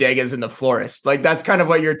dupe the bodegas and the florists. Like, that's kind of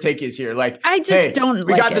what your take is here. Like, I just don't.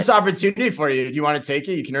 We got this opportunity for you. Do you want to take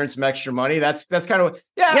it? You can earn some extra money. That's kind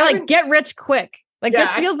of get rich quick. Like this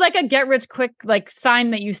feels like a get rich quick like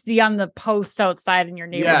sign that you see on the post outside in your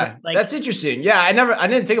neighborhood. Yeah, like, that's interesting. Yeah, I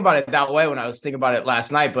didn't think about it that way when I was thinking about it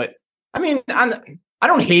last night. But I mean, I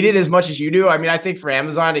don't hate it as much as you do. I mean, I think for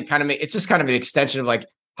Amazon, it's just kind of an extension of like,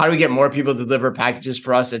 how do we get more people to deliver packages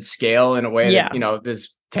for us at scale in a way that, you know,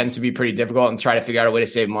 this tends to be pretty difficult, and try to figure out a way to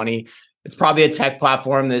save money. It's probably a tech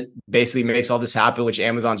platform that basically makes all this happen, which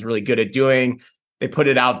Amazon's really good at doing. They put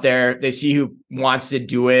it out there. They see who wants to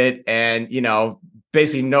do it, and, you know,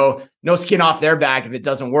 basically no skin off their back if it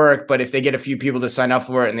doesn't work. But if they get a few people to sign up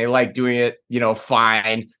for it and they like doing it, you know,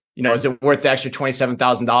 fine. You know, is it worth the extra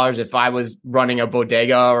 $27,000 if I was running a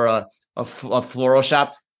bodega or a floral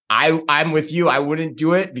shop? I'm with you. I wouldn't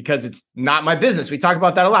do it because it's not my business. We talk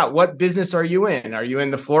about that a lot. What business are you in? Are you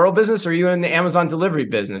in the floral business or are you in the Amazon delivery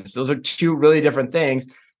business? Those are two really different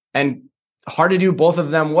things, and hard to do both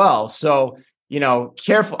of them well. So, you know,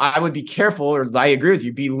 I would be careful, or I agree with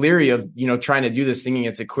you, be leery of, you know, trying to do this thinking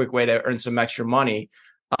it's a quick way to earn some extra money.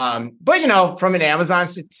 But, you know, from an Amazon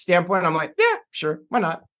standpoint, I'm like, yeah, sure. Why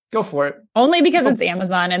not? Go for it. Only because it's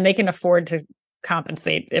Amazon and they can afford to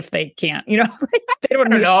compensate if they can't, you know, they don't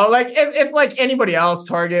know. Like if like anybody else,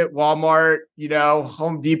 Target, Walmart, you know,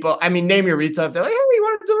 Home Depot, I mean, name your retail. If they're like, hey, you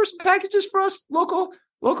want to deliver some packages for us?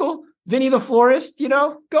 Local, Vinny the florist, you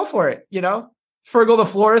know, go for it, you know. Fergal the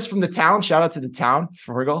florist from The Town. Shout out to The Town.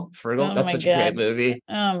 Fergal. Oh, that's such a great movie.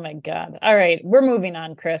 Oh my God. All right. We're moving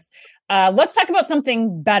on, Chris. Let's talk about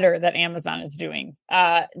something better that Amazon is doing.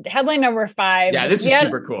 Headline number 5. Yeah, this is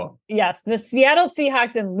super cool. Yes. The Seattle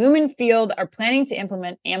Seahawks and Lumen Field are planning to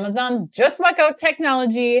implement Amazon's Just Walk Out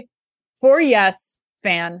technology for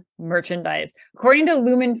fan merchandise. According to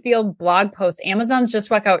Lumen Field blog post, Amazon's Just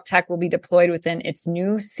Walk Out tech will be deployed within its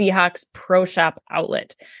new Seahawks Pro Shop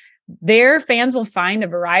outlet. There, fans will find a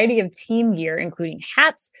variety of team gear, including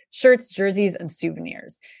hats, shirts, jerseys, and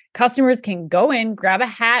souvenirs. Customers can go in, grab a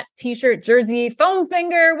hat, t-shirt, jersey, foam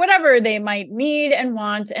finger, whatever they might need and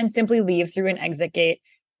want, and simply leave through an exit gate,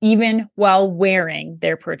 even while wearing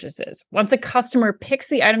their purchases. Once a customer picks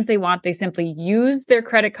the items they want, they simply use their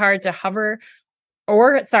credit card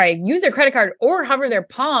or hover their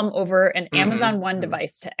palm over an Amazon One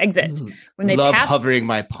device to exit. When they love hovering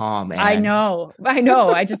my palm. Man. I know.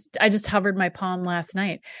 I just hovered my palm last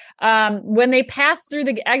night. When they pass through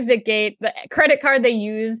the exit gate, the credit card they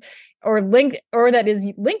use or that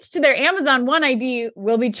is linked to their Amazon One ID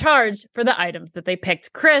will be charged for the items that they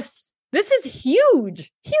picked. Chris, this is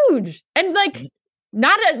huge, and like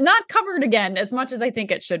not covered again as much as I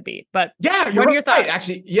think it should be. But yeah, what are your thoughts?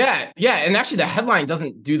 Actually, yeah. And actually the headline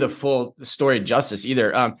doesn't do the full story justice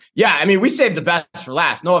either. I mean, we saved the best for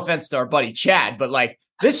last. No offense to our buddy Chad, but like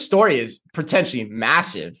this story is potentially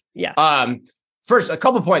massive. Yes. First, a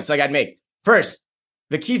couple points like I'd make. First,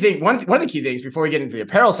 the key thing, one of the key things before we get into the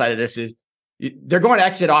apparel side of this is they're going to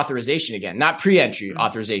exit authorization again, not pre-entry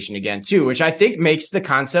authorization again, too, which I think makes the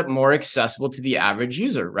concept more accessible to the average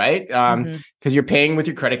user, right? Because you're paying with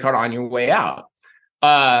your credit card on your way out,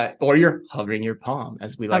 or you're hovering your palm,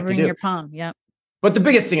 as we like to do. Hovering your palm, yeah. But the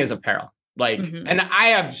biggest thing is apparel. Like, and I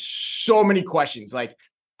have so many questions. Like,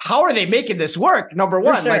 how are they making this work? Number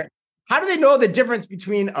one, like, how do they know the difference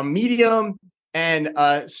between a medium and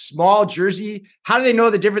a small jersey? How do they know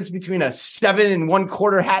the difference between a 7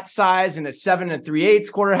 1/4 hat size and a 7 3/8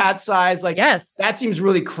 quarter hat size? Like, yes, that seems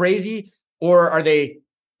really crazy. Or are they,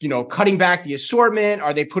 you know, cutting back the assortment?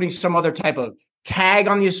 Are they putting some other type of tag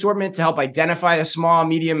on the assortment to help identify a small,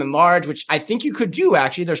 medium, and large, which I think you could do,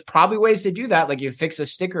 actually. There's probably ways to do that. Like you fix a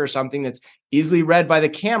sticker or something that's easily read by the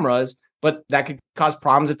cameras, but that could cause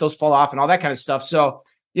problems if those fall off and all that kind of stuff. So,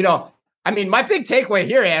 you know, I mean, my big takeaway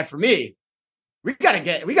here, Ann, for me, we gotta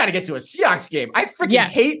get to a Seahawks game. I freaking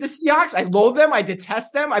hate the Seahawks. I loathe them. I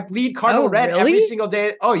detest them. I bleed Cardinal red every single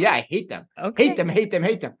day. Oh yeah, I hate them. Okay. Hate them.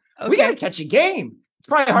 Okay. We gotta catch a game. It's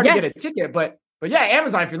probably hard to get a ticket, but yeah,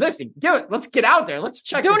 Amazon, if you're listening, let's get out there. Let's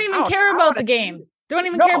check. Don't even care about the game. Don't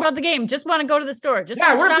even care about the game. Just want to go to the store. Just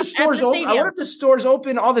what if the stores open? What if the stores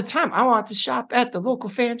open all the time? I want to shop at the local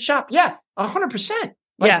fan shop. Yeah, 100%.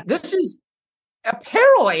 This is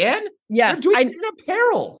apparel, Ann. Yes, they're doing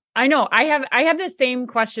apparel. I know. I have the same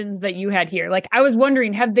questions that you had here. Like, I was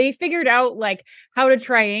wondering, have they figured out like how to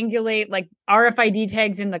triangulate like RFID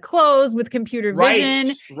tags in the clothes with computer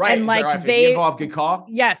vision? Right. And like they involve good call.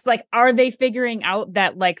 Yes. Like, are they figuring out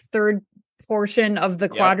that like third portion of the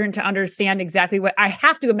quadrant to understand exactly what I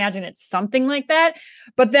have to imagine. It's something like that.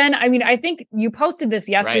 But then, I mean, I think you posted this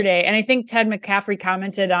yesterday, and I think Ted McCaffrey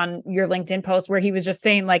commented on your LinkedIn post where he was just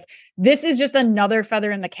saying, like, this is just another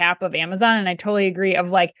feather in the cap of Amazon. And I totally agree, of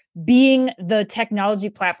like being the technology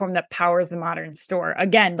platform that powers the modern store.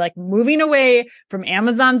 Again, like moving away from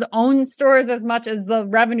Amazon's own stores as much as the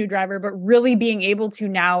revenue driver, but really being able to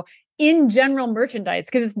now in general merchandise,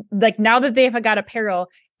 because it's like now that they've got apparel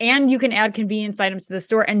and you can add convenience items to the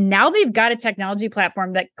store, and now they've got a technology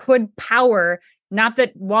platform that could power, not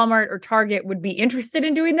that Walmart or Target would be interested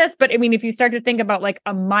in doing this, but I mean, if you start to think about like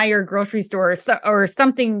a Meijer grocery store or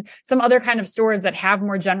something, some other kind of stores that have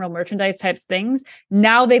more general merchandise types things,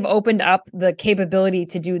 now they've opened up the capability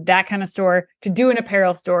to do that kind of store, to do an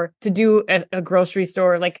apparel store, to do a grocery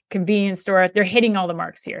store, like convenience store. They're hitting all the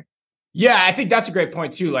marks here. Yeah, I think that's a great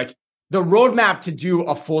point too. Like the roadmap to do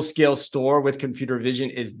a full scale store with computer vision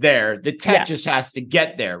is there. The tech just has to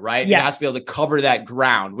get there, right? It has to be able to cover that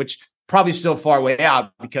ground, which probably still far way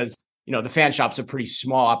out because, you know, the fan shop's a pretty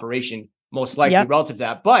small operation, most likely relative to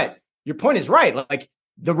that. But your point is right. Like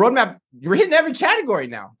the roadmap, you're hitting every category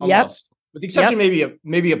now, almost. With the exception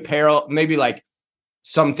maybe apparel, maybe like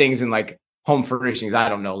some things in like home furnishings. I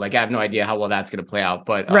don't know. Like I have no idea how well that's going to play out.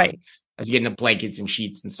 But as you get into blankets and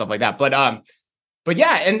sheets and stuff like that. But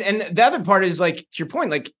yeah, and the other part is like, to your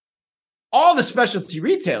point, like all the specialty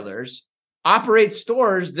retailers operate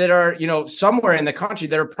stores that are, you know, somewhere in the country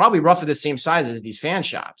that are probably roughly the same size as these fan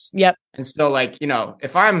shops. Yep. And so like, you know,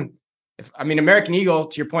 if American Eagle,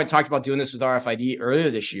 to your point, talked about doing this with RFID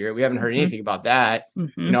earlier this year. We haven't heard anything about that.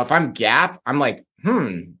 You know, if I'm Gap, I'm like,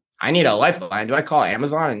 I need a lifeline. Do I call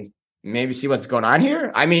Amazon and maybe see what's going on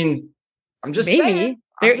here? I mean, I'm just saying.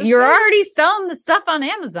 You're already selling the stuff on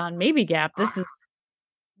Amazon. Maybe Gap. This is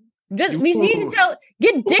we need to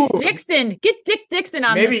get Dick Dixon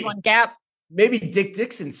on this one, Gap. Maybe Dick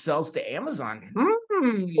Dixon sells to Amazon.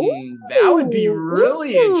 That would be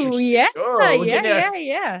really interesting.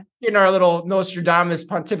 Yeah. Getting our little Nostradamus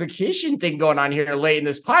pontification thing going on here late in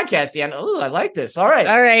this podcast, Dan. Oh, I like this. All right.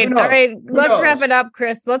 Let's wrap it up,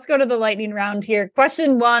 Chris. Let's go to the lightning round here.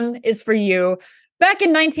 Question 1 is for you. Back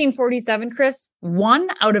in 1947, Chris, 1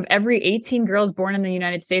 out of every 18 girls born in the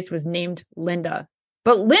United States was named Linda.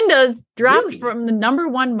 But Linda's dropped from the number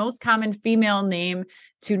 1 most common female name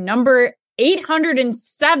to number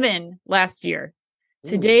 807 last year.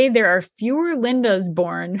 Today, there are fewer Lindas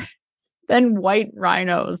born than white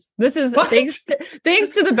rhinos. This is thanks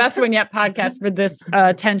to the Best One Yet podcast for this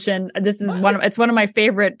attention. This is it's one of my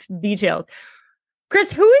favorite details.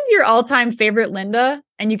 Chris, who is your all-time favorite Linda?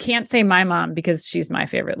 And you can't say my mom because she's my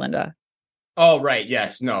favorite Linda. Oh, right.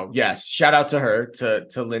 Yes. Shout out to her,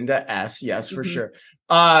 to Linda S. Yes, for sure.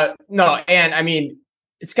 No. And I mean,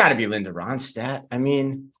 it's gotta be Linda Ronstadt. I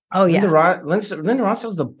mean, Linda Ronstadt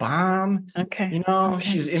was the bomb. Okay. You know,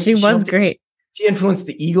 she was great. She influenced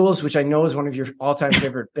the Eagles, which I know is one of your all-time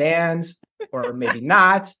favorite bands, or maybe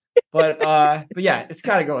not. But yeah, it's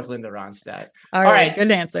gotta go with Linda Ronstadt. All right.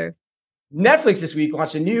 Good answer. Netflix this week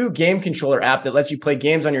launched a new game controller app that lets you play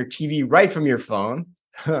games on your TV right from your phone.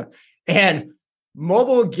 And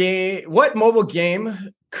what mobile game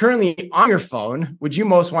currently on your phone would you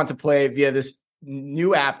most want to play via this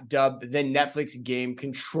new app dubbed the Netflix Game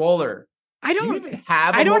Controller? Do you even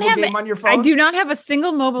have a mobile game on your phone? I do not have a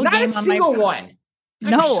single mobile game on my phone. Not a single one.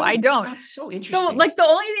 No, I don't. That's so interesting. So, like, the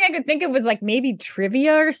only thing I could think of was like maybe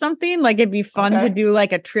trivia or something. Like, it'd be fun to do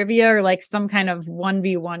like a trivia or like some kind of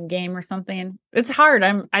 1v1 game or something. It's hard.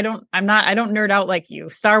 I don't nerd out like you.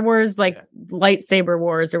 Star Wars, lightsaber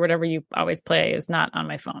wars or whatever you always play is not on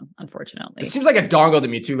my phone, unfortunately. It seems like a dongle to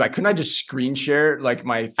me too. Like, couldn't I just screen share like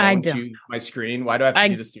my phone to my screen? Why do I have to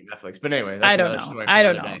do this through Netflix? But anyway, that's I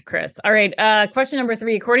don't know, Chris. All right. Question number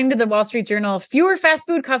 3. According to the Wall Street Journal, fewer fast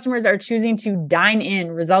food customers are choosing to dine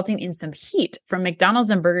in, resulting in some heat from McDonald's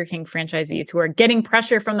and Burger King franchisees who are getting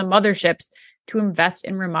pressure from the motherships to invest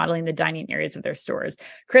in remodeling the dining areas of their stores.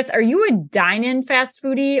 Chris, are you a dine-in fast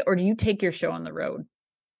foodie or do you take your show on the road?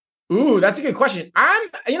 Ooh, that's a good question. I'm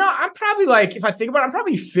probably like, if I think about it, I'm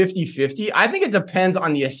probably 50-50. I think it depends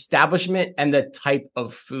on the establishment and the type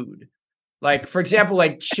of food. Like, for example,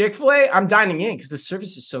 like Chick-fil-A, I'm dining in because the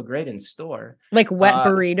service is so great in store. Like wet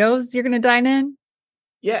burritos, you're going to dine in?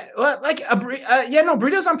 Yeah, well, like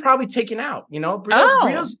burritos I'm probably taking out, you know?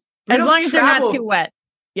 Burritos as long as they're not too wet.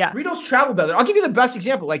 Yeah. Burritos travel better. I'll give you the best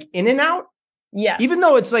example, like In-N-Out. Yes. Even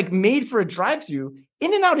though it's like made for a drive-through,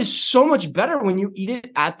 In-N-Out is so much better when you eat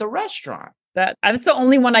it at the restaurant. That's the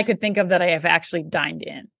only one I could think of that I have actually dined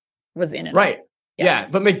in was In-N-Out. Right. Yeah,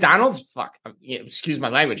 but McDonald's, fuck, excuse my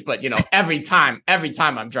language, but every time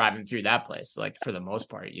I'm driving through that place, like for the most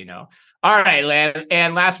part, All right,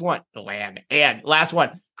 last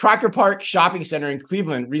one. Crocker Park Shopping Center in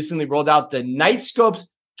Cleveland recently rolled out the Nightscope's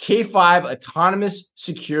K5 autonomous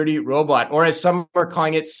security robot, or as some are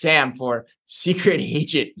calling it, SAM for Secret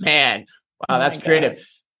Agent Man. Wow, that's creative.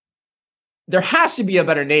 There has to be a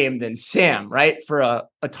better name than SAM, right? For a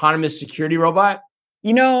autonomous security robot.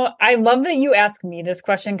 I love that you asked me this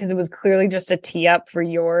question because it was clearly just a tee up for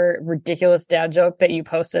your ridiculous dad joke that you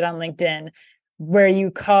posted on LinkedIn, where you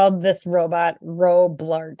called this robot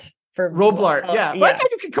Roblart. Roblart, yeah. But I thought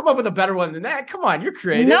you could come up with a better one than that. Come on, you're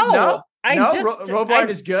creative. No? Roblart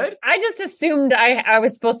is good. I just assumed I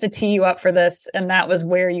was supposed to tee you up for this, and that was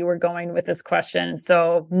where you were going with this question.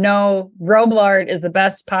 So no, Roblart is the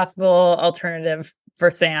best possible alternative for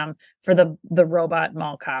Sam for the robot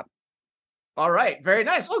mall cop. All right. Very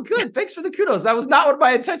nice. Oh, good. Thanks for the kudos. That was not what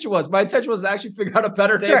my intention was. My intention was to actually figure out a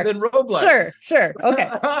better name than Roblart. Sure. Okay.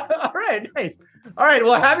 All right. Nice. All right.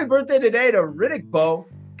 Well, happy birthday today to Riddick Bowe,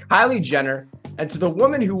 Kylie Jenner, and to the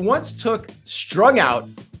woman who once took Strung Out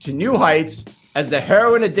to new heights as the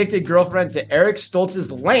heroin-addicted girlfriend to Eric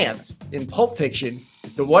Stoltz's Lance in Pulp Fiction,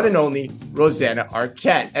 the one and only Rosanna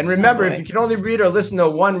Arquette. And remember, if you can only read or listen to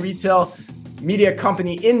one retail media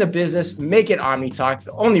company in the business, make it OmniTalk,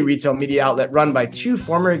 the only retail media outlet run by two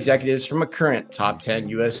former executives from a current top 10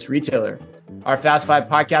 U.S. retailer. Our Fast Five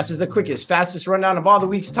podcast is the quickest, fastest rundown of all the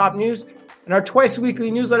week's top news, and our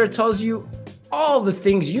twice-weekly newsletter tells you all the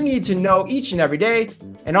things you need to know each and every day,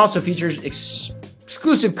 and also features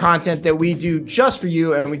exclusive content that we do just for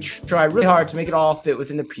you, and we try really hard to make it all fit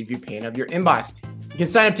within the preview pane of your inbox. You can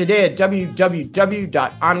sign up today at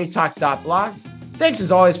www.omnitalk.blog. Thanks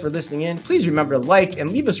as always for listening in. Please remember to like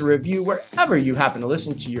and leave us a review wherever you happen to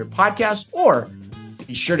listen to your podcast, or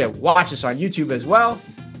be sure to watch us on YouTube as well.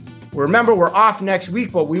 Remember, we're off next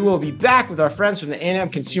week, but we will be back with our friends from the A&M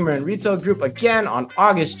Consumer and Retail Group again on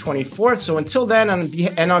August 24th. So until then,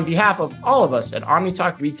 on behalf of all of us at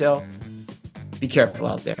OmniTalk Retail, be careful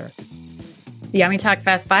out there. The OmniTalk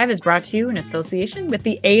Fast Five is brought to you in association with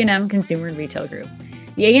the A&M Consumer and Retail Group.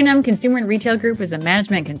 The A&M Consumer and Retail Group is a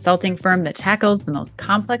management consulting firm that tackles the most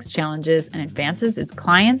complex challenges and advances its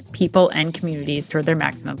clients, people, and communities toward their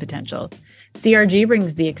maximum potential. CRG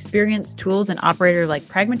brings the experience, tools, and operator-like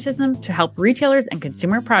pragmatism to help retailers and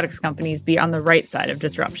consumer products companies be on the right side of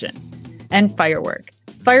disruption. And Firework.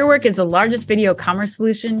 Firework is the largest video commerce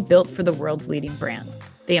solution built for the world's leading brands.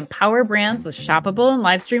 They empower brands with shoppable and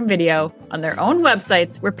live stream video on their own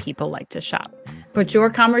websites where people like to shop. Put your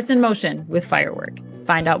commerce in motion with Firework.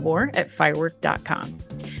 Find out more at firework.com.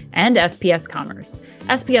 And SPS Commerce.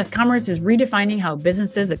 SPS Commerce is redefining how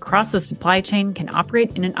businesses across the supply chain can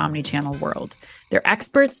operate in an omnichannel world. Their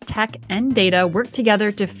experts, tech, and data work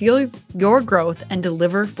together to fuel your growth and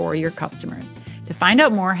deliver for your customers. To find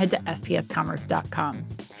out more, head to spscommerce.com.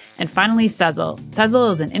 And finally, Sezzle.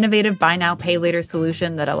 Sezzle is an innovative buy now, pay later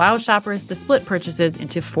solution that allows shoppers to split purchases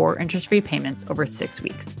into 4 interest-free payments over 6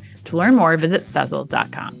 weeks. To learn more, visit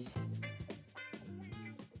Sezzle.com.